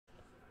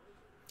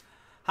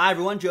Hi,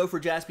 everyone. Joe for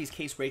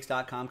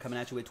JaspysCaseBreaks.com coming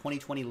at you with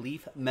 2020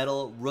 Leaf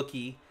Metal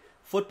Rookie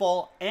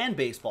Football and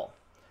Baseball.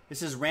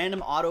 This is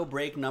random auto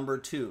break number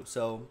 2,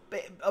 so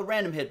a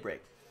random hit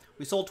break.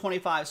 We sold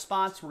 25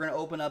 spots. We're going to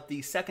open up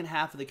the second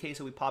half of the case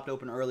that we popped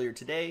open earlier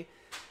today.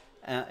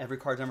 Every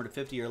card's numbered to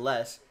 50 or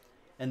less.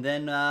 And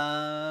then,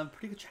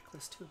 pretty good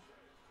checklist, too.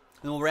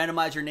 And then we'll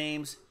randomize your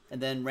names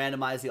and then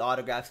randomize the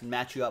autographs and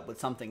match you up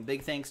with something.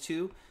 Big thanks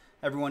to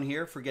everyone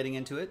here for getting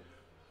into it.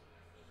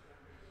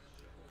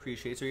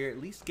 Appreciate it. So you're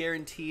at least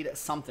guaranteed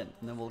something.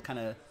 And then we'll kind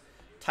of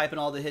type in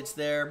all the hits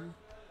there,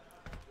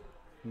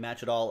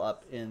 match it all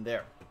up in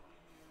there.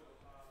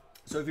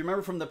 So if you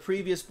remember from the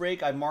previous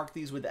break, I marked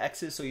these with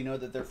X's so you know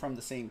that they're from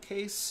the same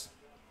case.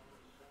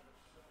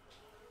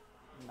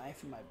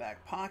 Knife in my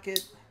back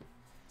pocket.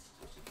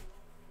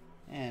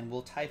 And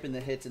we'll type in the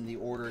hits in the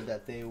order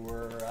that they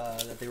were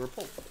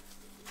pulled.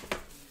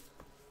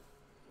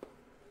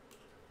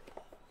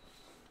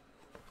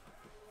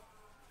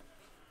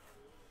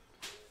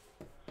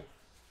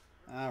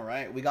 All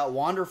right, we got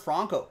Wander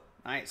Franco.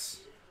 Nice.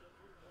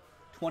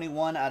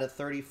 21 out of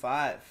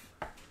 35.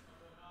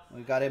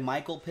 We've got a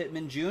Michael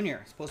Pittman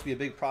Jr. Supposed to be a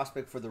big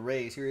prospect for the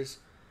Rays. Here's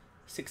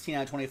 16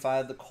 out of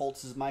 25. The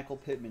Colts is Michael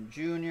Pittman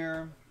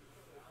Jr.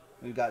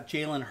 We've got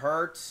Jalen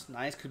Hurts.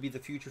 Nice. Could be the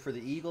future for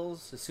the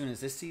Eagles as soon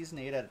as this season.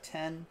 8 out of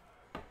 10.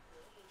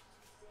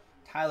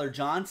 Tyler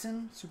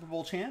Johnson, Super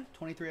Bowl champ.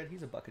 23 out.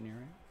 He's a Buccaneer,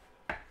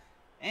 right?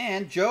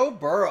 And Joe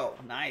Burrow.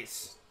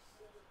 Nice.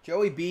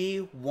 Joey B.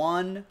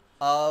 1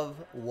 of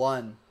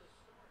 1.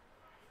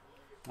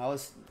 I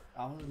was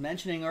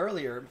mentioning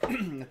earlier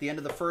at the end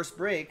of the first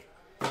break,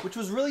 which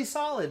was really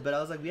solid, but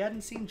I was like, we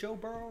hadn't seen Joe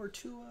Burrow or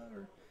Tua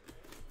or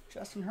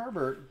Justin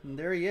Herbert. And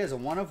there he is, a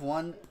 1 of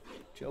 1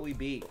 Joey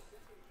B.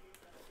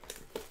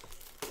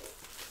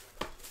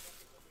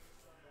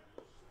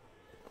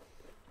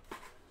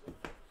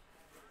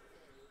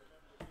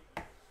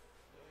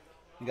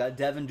 We got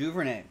Devin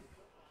Duvernay.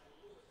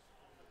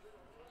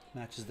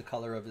 Matches the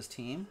color of his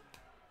team.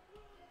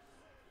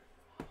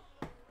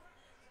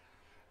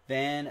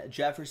 Van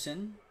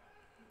Jefferson,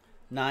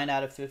 9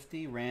 out of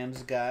 50,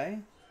 Rams guy.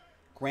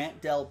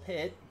 Grant Del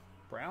Pitt,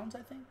 Browns,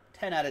 I think,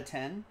 10 out of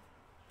 10.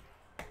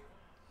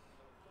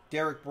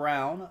 Derek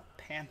Brown,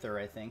 Panther,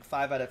 I think,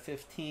 5 out of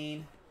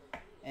 15.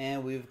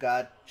 And we've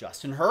got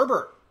Justin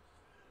Herbert,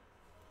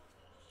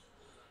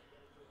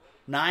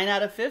 9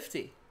 out of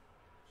 50.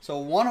 So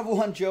 1 of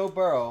 1 Joe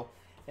Burrow,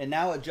 and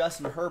now a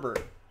Justin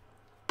Herbert,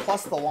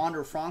 plus the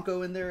Wander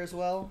Franco in there as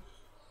well.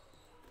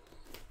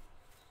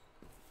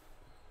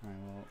 All right,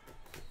 well,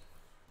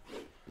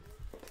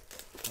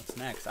 what's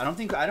next? I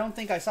don't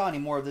think I saw any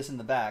more of this in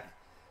the back,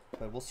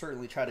 but we'll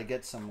certainly try to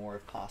get some more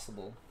if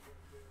possible.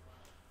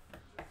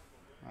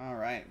 All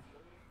right,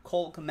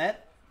 Cole Kmet,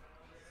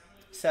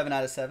 7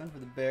 out of 7 for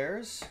the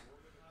Bears.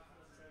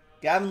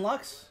 Gavin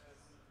Lux,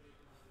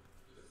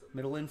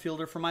 middle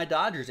infielder for my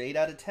Dodgers, 8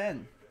 out of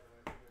 10.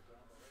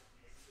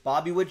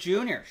 Bobby Witt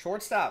Jr.,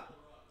 shortstop,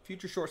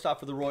 future shortstop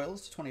for the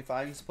Royals,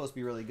 25. He's supposed to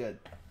be really good.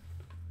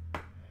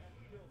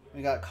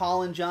 We got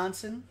Colin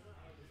Johnson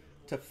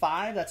to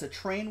 5. That's a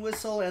train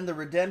whistle, and the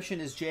redemption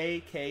is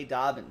J.K.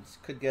 Dobbins.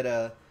 Could get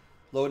a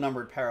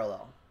low-numbered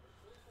parallel.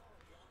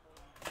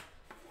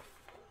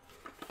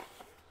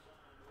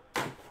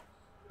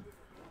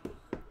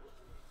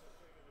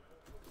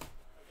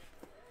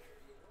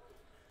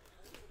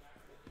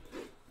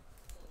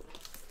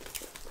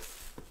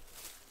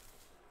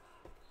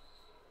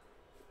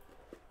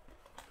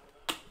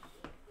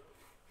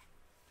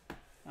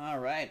 All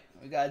right,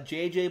 we got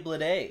J.J.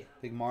 Bleday,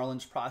 big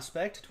Marlins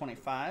prospect,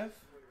 25.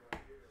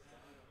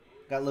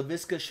 Got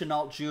Laviska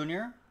Shenault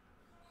Jr.,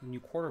 new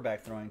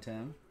quarterback throwing to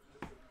him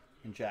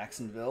in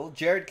Jacksonville.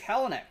 Jared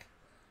Kelenic,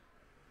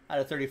 out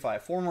of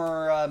 35.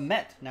 Former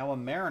Met, now a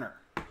Mariner.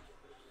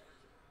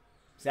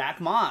 Zach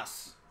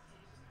Moss,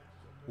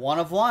 1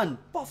 of 1.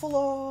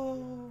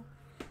 Buffalo.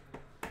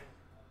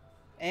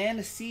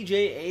 And C.J.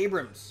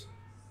 Abrams,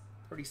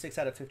 36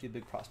 out of 50,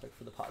 big prospect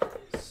for the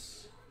Padres.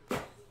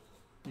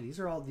 And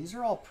these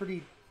are all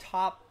pretty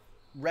top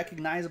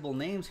recognizable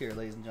names here,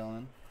 ladies and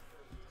gentlemen.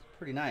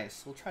 Pretty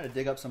nice. We'll try to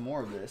dig up some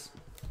more of this.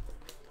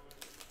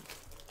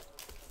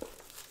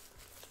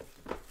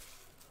 A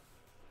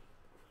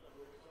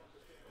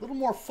little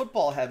more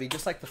football heavy,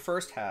 just like the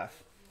first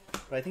half.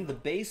 But I think the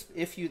base,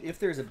 if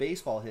there's a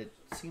baseball hit,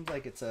 it seems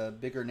like it's a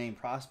bigger name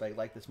prospect,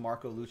 like this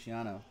Marco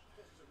Luciano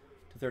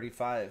to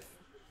 35.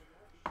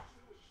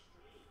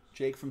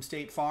 Jake from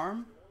State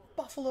Farm,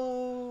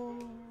 Buffalo.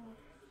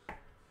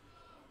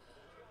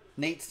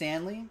 Nate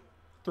Stanley,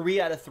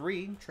 3 out of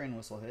 3, train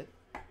whistle hit.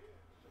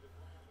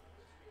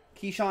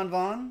 Keyshawn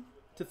Vaughn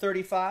to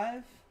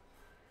 35.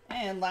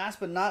 And last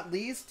but not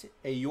least,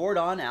 a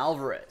Yordan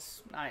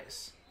Alvarez.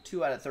 Nice.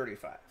 2 out of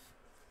 35.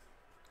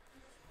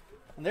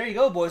 And there you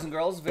go, boys and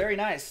girls. Very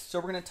nice. So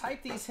we're going to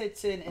type these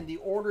hits in the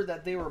order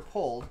that they were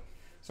pulled.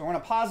 So we're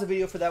going to pause the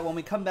video for that. When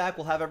we come back,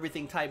 we'll have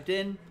everything typed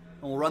in.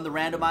 And we'll run the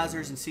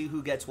randomizers and see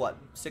who gets what.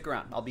 Stick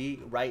around. I'll be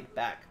right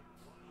back.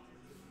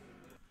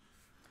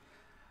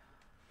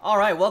 All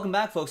right, welcome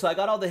back, folks. So I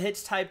got all the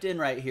hits typed in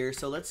right here.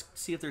 So let's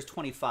see if there's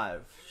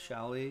 25,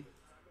 shall we?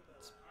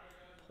 Let's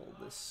pull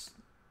this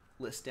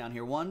list down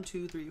here. 1,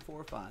 2, 3,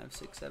 4, 5,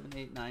 6, 7,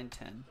 8, 9,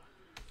 10,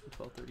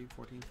 12, 13,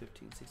 14,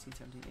 15, 16,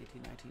 17,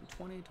 18, 19,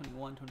 20,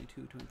 21,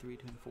 22, 23,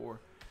 24,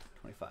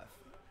 25.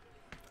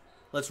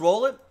 Let's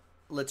roll it.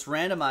 Let's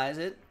randomize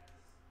it.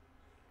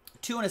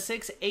 2 and a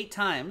 6, 8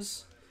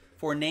 times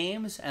for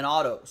names and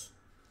autos.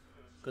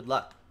 Good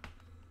luck.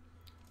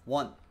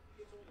 1,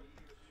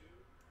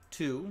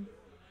 2,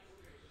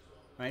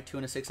 right? 2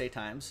 and a 6, 8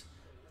 times.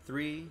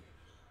 3,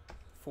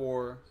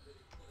 4,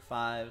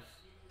 5,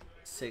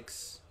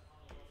 6,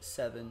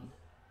 7,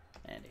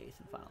 and 8th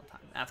and final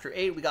time. After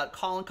 8, we got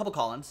Colin, couple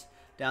Collins,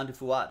 down to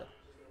Fuad.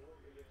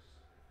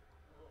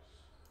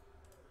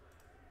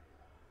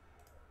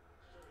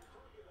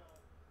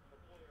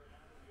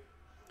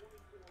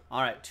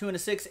 All right, 2 and a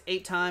 6,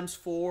 8 times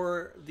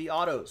for the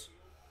autos.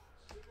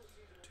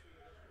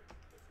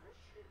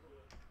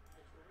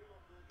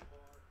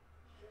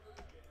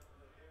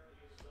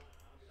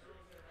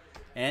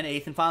 And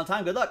 8th and final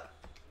time. Good luck.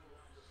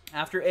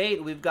 After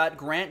 8, we've got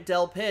Grant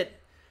Del Pitt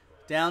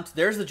down to,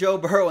 there's the Joe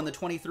Burrow in the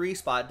 23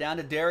 spot, down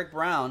to Derek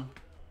Brown.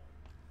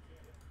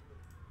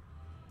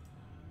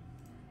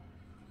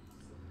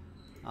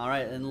 All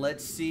right, and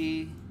let's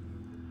see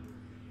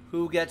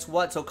who gets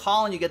what. So,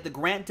 Colin, you get the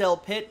Grant Del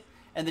Pitt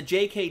and the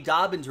J.K.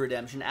 Dobbins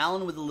redemption.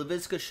 Alan with the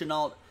Laviska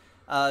Shenault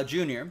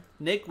Jr.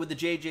 Nick with the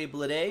J.J.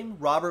 Blade.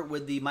 Robert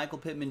with the Michael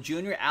Pittman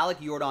Jr. Alec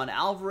Yordan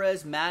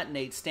Alvarez. Matt,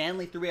 Nate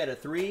Stanley, 3 out of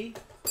 3.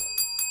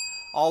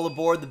 All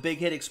aboard the Big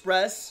Hit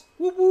Express.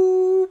 Whoop,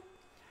 whoop.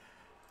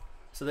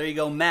 So there you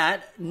go,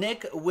 Matt.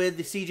 Nick with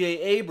the C.J.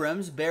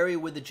 Abrams. Barry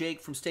with the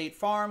Jake from State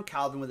Farm.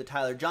 Calvin with the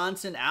Tyler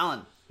Johnson.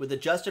 Alan with the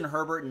Justin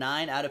Herbert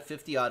 9 out of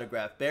 50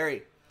 autograph.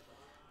 Barry.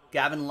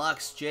 Gavin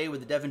Lux. Jay with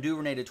the Devin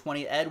Duvernay to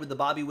 20. Ed with the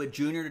Bobby Witt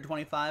Jr. to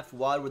 25.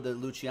 Fuad with the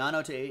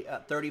Luciano to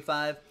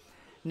 35.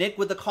 Nick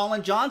with the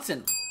Colin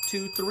Johnson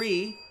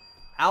 2-3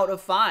 out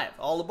of 5.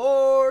 All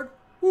aboard.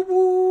 Whoop,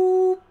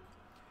 whoop.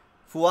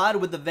 Fuad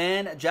with the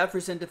Van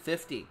Jefferson to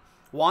 50.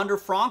 Wander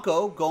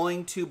Franco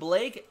going to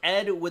Blake.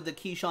 Ed with the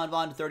Keyshawn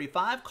Vaughn to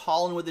 35.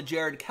 Colin with the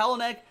Jared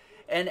Kelenic.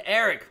 And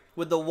Eric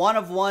with the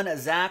 1/1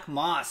 Zach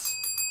Moss.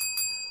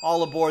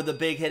 All aboard the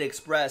Big Hit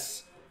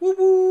Express. Whoop,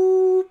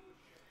 whoop.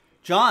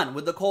 John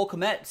with the Cole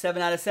Kmet, 7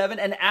 out of 7.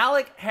 And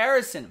Alec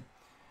Harrison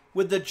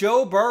with the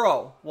Joe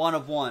Burrow,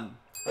 1/1.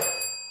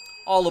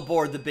 All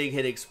aboard the Big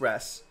Hit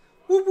Express.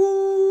 Whoop,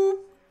 whoop.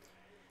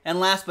 And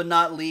last but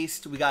not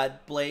least, we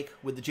got Blake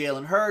with the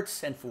Jalen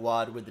Hurts and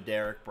Fuad with the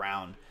Derek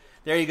Brown.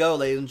 There you go,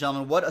 ladies and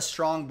gentlemen. What a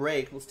strong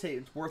break. Let's take,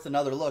 it's worth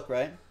another look,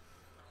 right?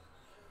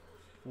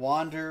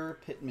 Wander,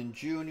 Pittman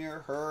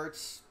Jr.,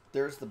 Hurts.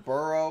 There's the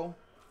Burrow.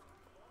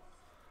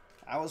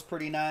 That was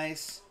pretty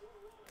nice.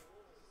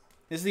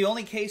 This is the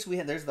only case we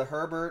had. There's the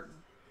Herbert.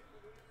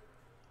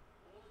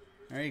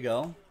 There you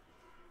go.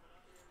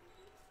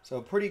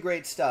 So pretty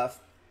great stuff.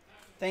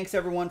 Thanks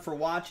everyone for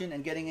watching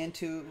and getting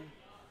into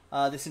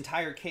this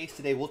entire case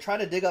today. We'll try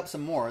to dig up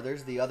some more.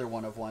 There's the other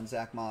 1/1,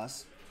 Zach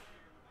Moss.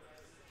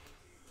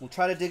 We'll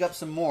try to dig up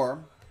some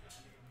more.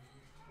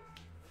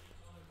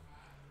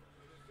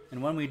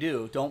 And when we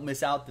do, don't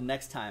miss out the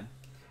next time.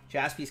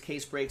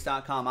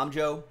 JaspysCaseBreaks.com. I'm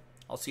Joe.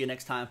 I'll see you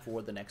next time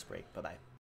for the next break. Bye-bye.